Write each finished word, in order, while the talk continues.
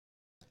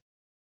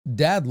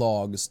Dad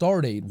log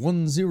start date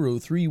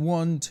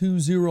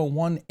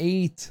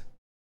 10312018.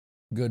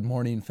 Good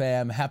morning,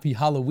 fam. Happy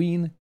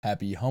Halloween.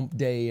 Happy hump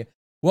day.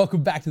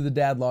 Welcome back to the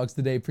Dad Logs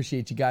today.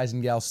 Appreciate you guys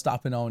and gals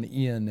stopping on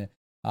in.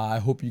 I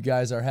hope you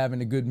guys are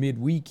having a good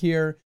midweek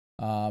here.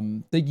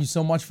 Thank you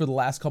so much for the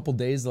last couple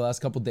days. The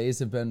last couple days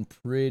have been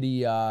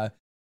pretty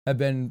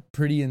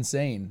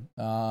insane.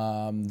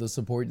 The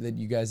support that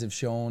you guys have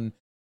shown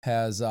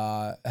has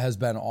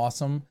been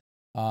awesome.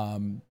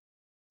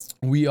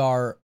 We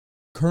are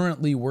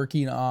currently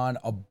working on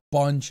a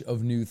bunch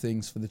of new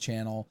things for the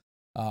channel.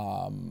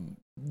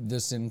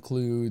 This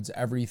includes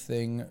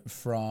everything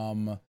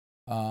from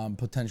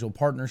potential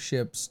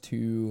partnerships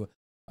to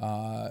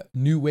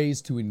new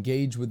ways to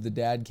engage with the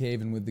Dad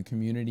Cave and with the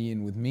community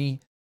and with me.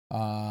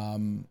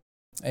 And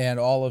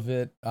all of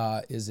it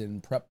is in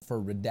prep for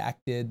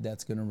Redacted.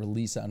 That's going to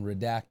release on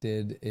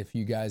Redacted. If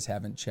you guys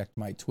haven't checked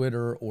my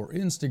Twitter or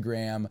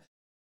Instagram,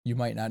 you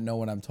might not know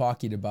what I'm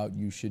talking about.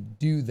 You should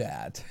do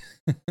that.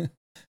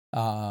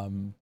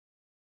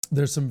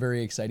 There's some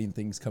very exciting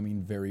things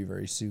coming very,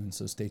 very soon,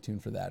 so stay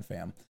tuned for that,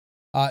 fam.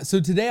 So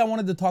today I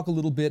wanted to talk a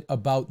little bit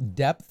about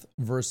depth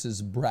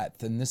versus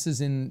breadth, and this is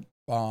in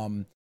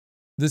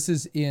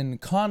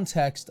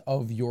context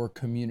of your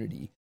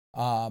community.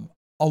 A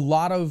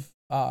lot of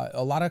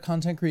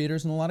content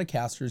creators and a lot of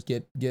casters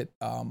get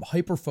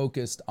hyper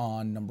focused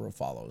on number of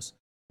follows,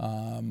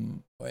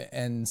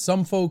 and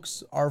some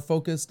folks are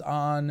focused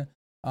on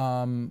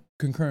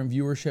concurrent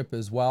viewership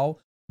as well.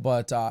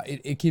 But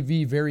it can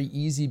be very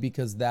easy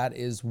because that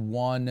is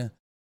one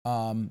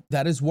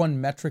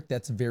metric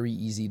that's very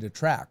easy to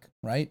track,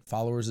 right?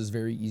 Followers is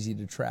very easy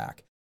to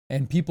track,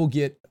 and people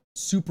get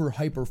super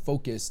hyper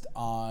focused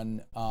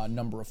on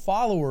number of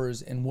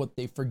followers, and what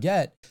they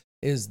forget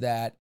is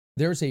that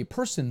there's a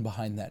person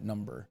behind that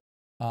number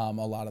a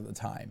lot of the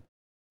time.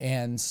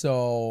 And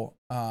so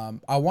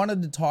I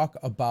wanted to talk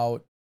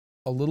about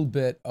a little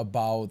bit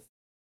about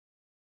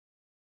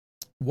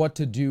what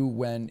to do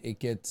when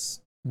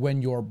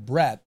your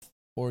breadth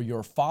or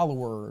your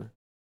follower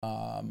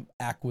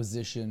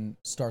acquisition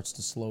starts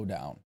to slow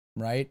down,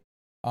 right?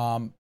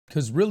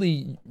 Because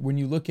really, when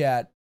you look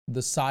at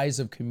the size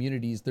of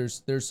communities,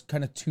 there's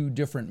kind of two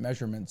different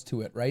measurements to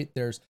it, right?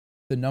 There's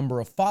the number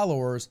of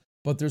followers,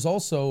 but there's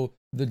also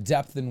the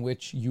depth in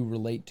which you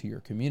relate to your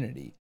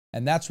community.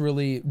 And that's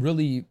really,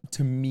 really,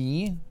 to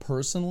me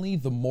personally,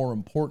 the more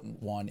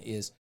important one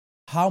is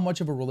how much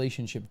of a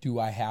relationship do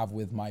I have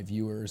with my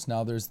viewers?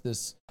 Now, there's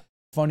this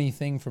funny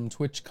thing from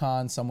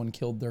TwitchCon. Someone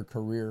killed their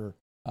career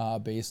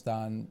based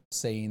on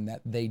saying that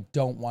they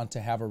don't want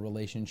to have a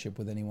relationship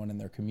with anyone in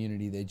their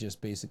community. They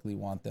just basically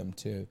want them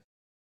to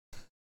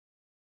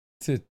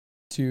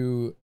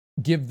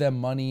give them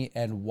money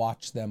and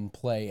watch them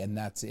play, and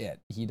that's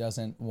it. He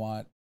doesn't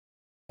want...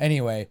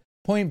 Anyway,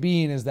 point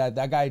being is that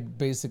guy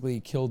basically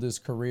killed his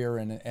career,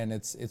 and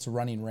it's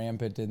running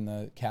rampant in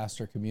the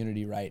caster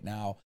community right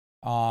now.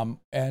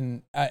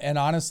 And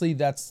honestly,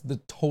 that's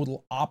the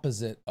total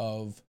opposite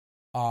of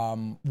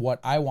what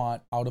I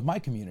want out of my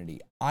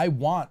community. I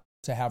want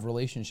to have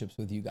relationships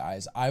with you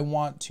guys. I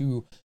want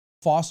to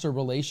foster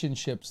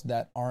relationships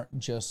that aren't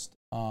just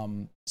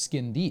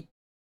skin deep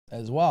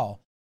as well.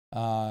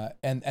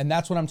 And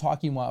that's what I'm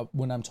talking about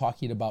when I'm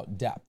talking about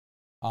depth.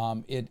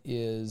 It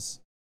is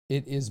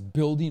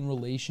building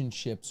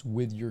relationships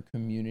with your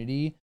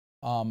community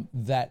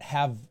that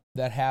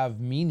have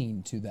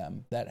meaning to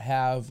them, that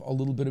have a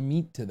little bit of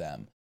meat to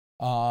them.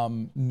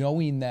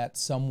 Knowing that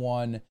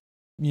someone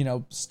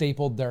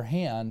stapled their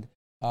hand,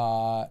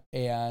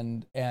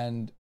 and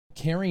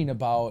caring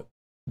about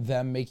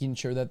them, making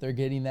sure that they're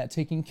getting that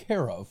taken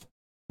care of,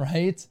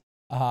 right?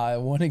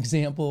 One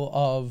example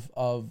of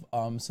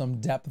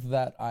some depth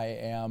that I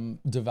am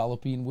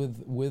developing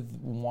with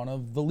one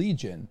of the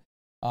Legion,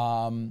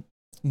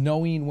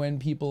 knowing when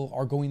people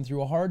are going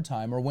through a hard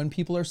time, or when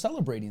people are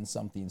celebrating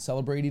something,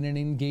 celebrating an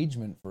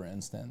engagement, for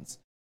instance,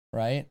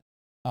 right?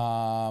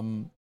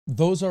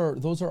 Those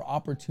are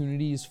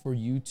opportunities for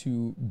you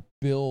to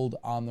build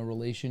on the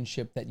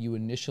relationship that you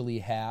initially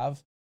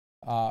have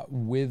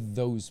with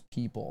those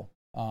people.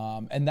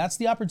 And that's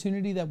the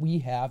opportunity that we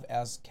have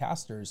as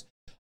casters.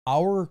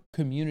 Our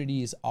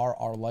communities are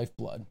our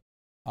lifeblood.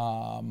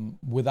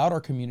 Without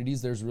our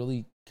communities, there's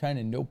really kind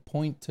of no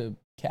point to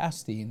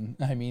casting.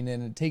 I mean,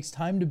 and it takes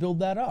time to build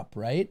that up,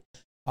 right?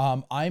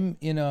 I'm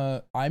in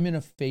a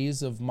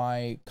phase of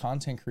my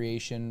content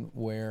creation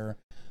where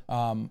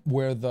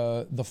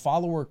the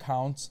follower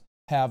counts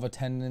have a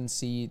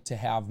tendency to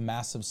have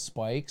massive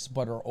spikes,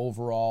 but are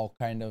overall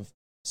kind of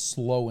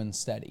slow and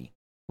steady,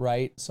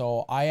 right?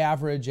 So I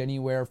average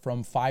anywhere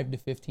from 5 to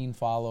 15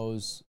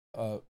 follows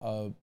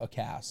a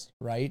cast,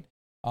 right?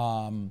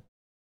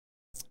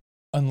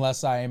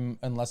 Unless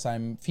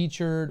I'm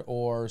featured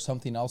or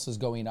something else is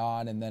going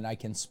on, and then I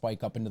can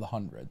spike up into the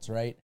hundreds,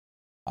 right?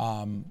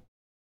 And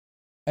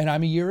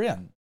I'm a year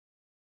in,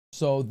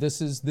 so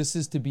this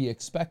is to be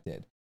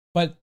expected.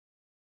 But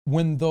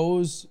when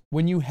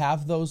you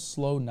have those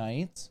slow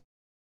nights,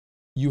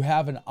 you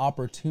have an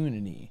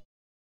opportunity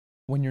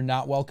when you're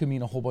not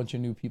welcoming a whole bunch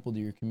of new people to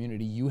your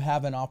community, you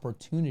have an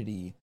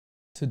opportunity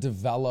to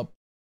develop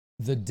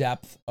the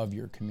depth of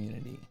your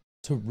community,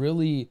 to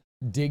really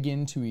dig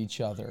into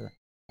each other,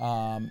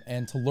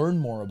 and to learn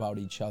more about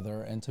each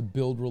other and to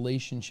build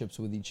relationships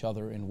with each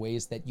other in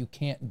ways that you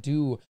can't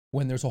do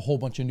when there's a whole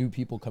bunch of new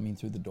people coming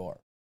through the door,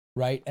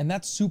 right? And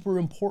that's super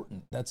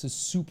important. That's a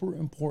super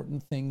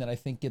important thing that I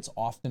think gets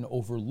often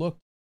overlooked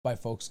by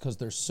folks because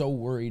they're so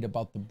worried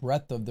about the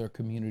breadth of their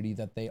community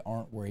that they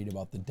aren't worried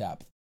about the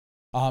depth.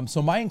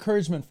 So my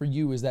encouragement for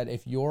you is that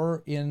if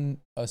you're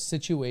in a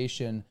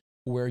situation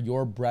where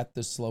your breadth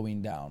is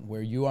slowing down,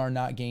 where you are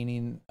not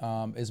gaining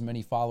as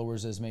many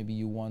followers as maybe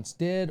you once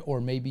did,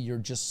 or maybe you're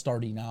just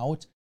starting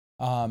out,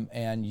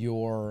 and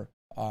you're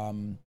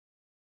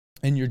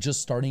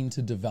just starting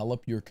to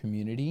develop your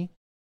community,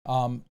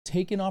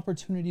 take an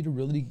opportunity to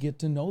really get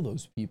to know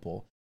those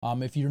people.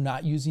 If you're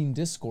not using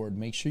Discord,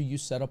 make sure you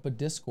set up a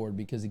Discord,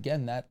 because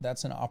again,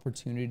 that's an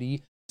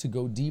opportunity to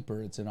go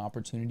deeper. It's an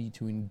opportunity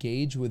to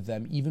engage with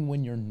them even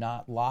when you're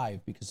not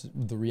live, because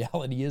the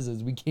reality is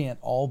we can't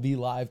all be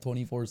live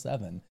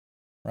 24/7,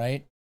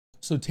 right?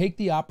 So take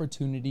the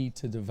opportunity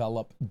to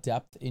develop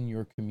depth in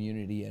your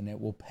community and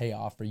it will pay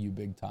off for you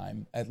big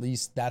time. At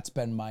least that's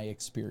been my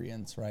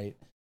experience, right?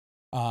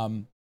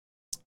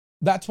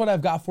 That's what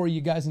I've got for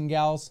you guys and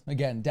gals.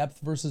 Again, depth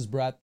versus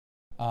breadth.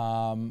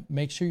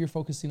 Make sure you're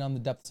focusing on the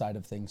depth side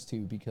of things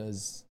too,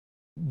 because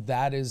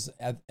that is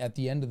at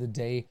the end of the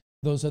day,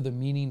 those are the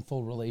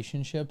meaningful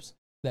relationships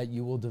that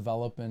you will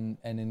develop and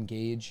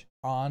engage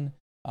on.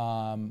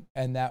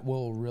 And that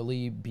will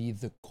really be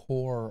the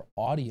core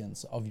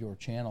audience of your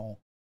channel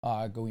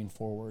going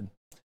forward.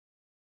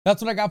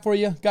 That's what I got for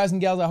you, guys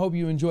and gals. I hope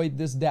you enjoyed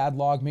this dad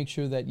log. Make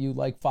sure that you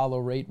like, follow,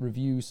 rate,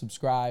 review,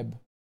 subscribe,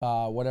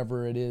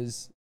 whatever it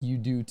is you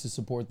do to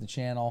support the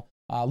channel.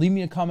 Leave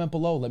me a comment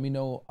below. Let me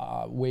know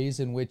ways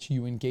in which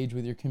you engage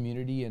with your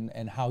community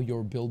and how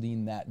you're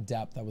building that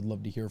depth. I would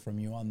love to hear from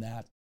you on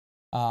that.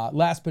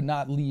 Last but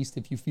not least,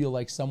 if you feel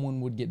like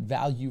someone would get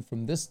value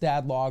from this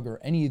dad log or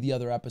any of the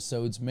other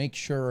episodes, make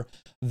sure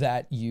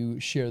that you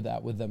share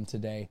that with them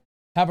today.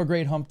 Have a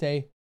great hump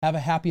day. Have a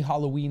happy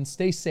Halloween.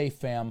 Stay safe,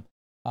 fam.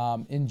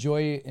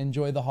 Enjoy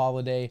the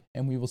holiday,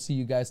 and we will see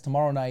you guys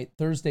tomorrow night,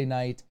 Thursday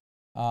night,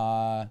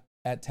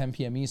 at 10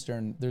 p.m.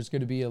 Eastern. There's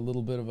going to be a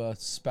little bit of a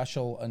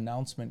special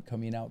announcement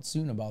coming out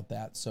soon about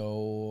that,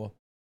 so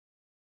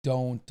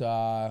don't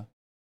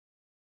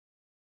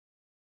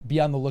be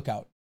on the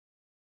lookout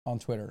on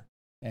Twitter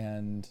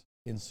and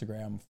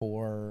Instagram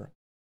for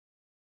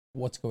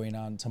what's going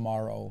on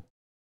tomorrow.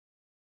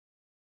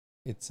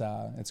 It's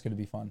going to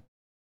be fun.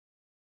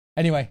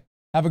 Anyway,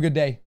 have a good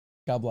day.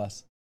 God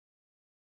bless.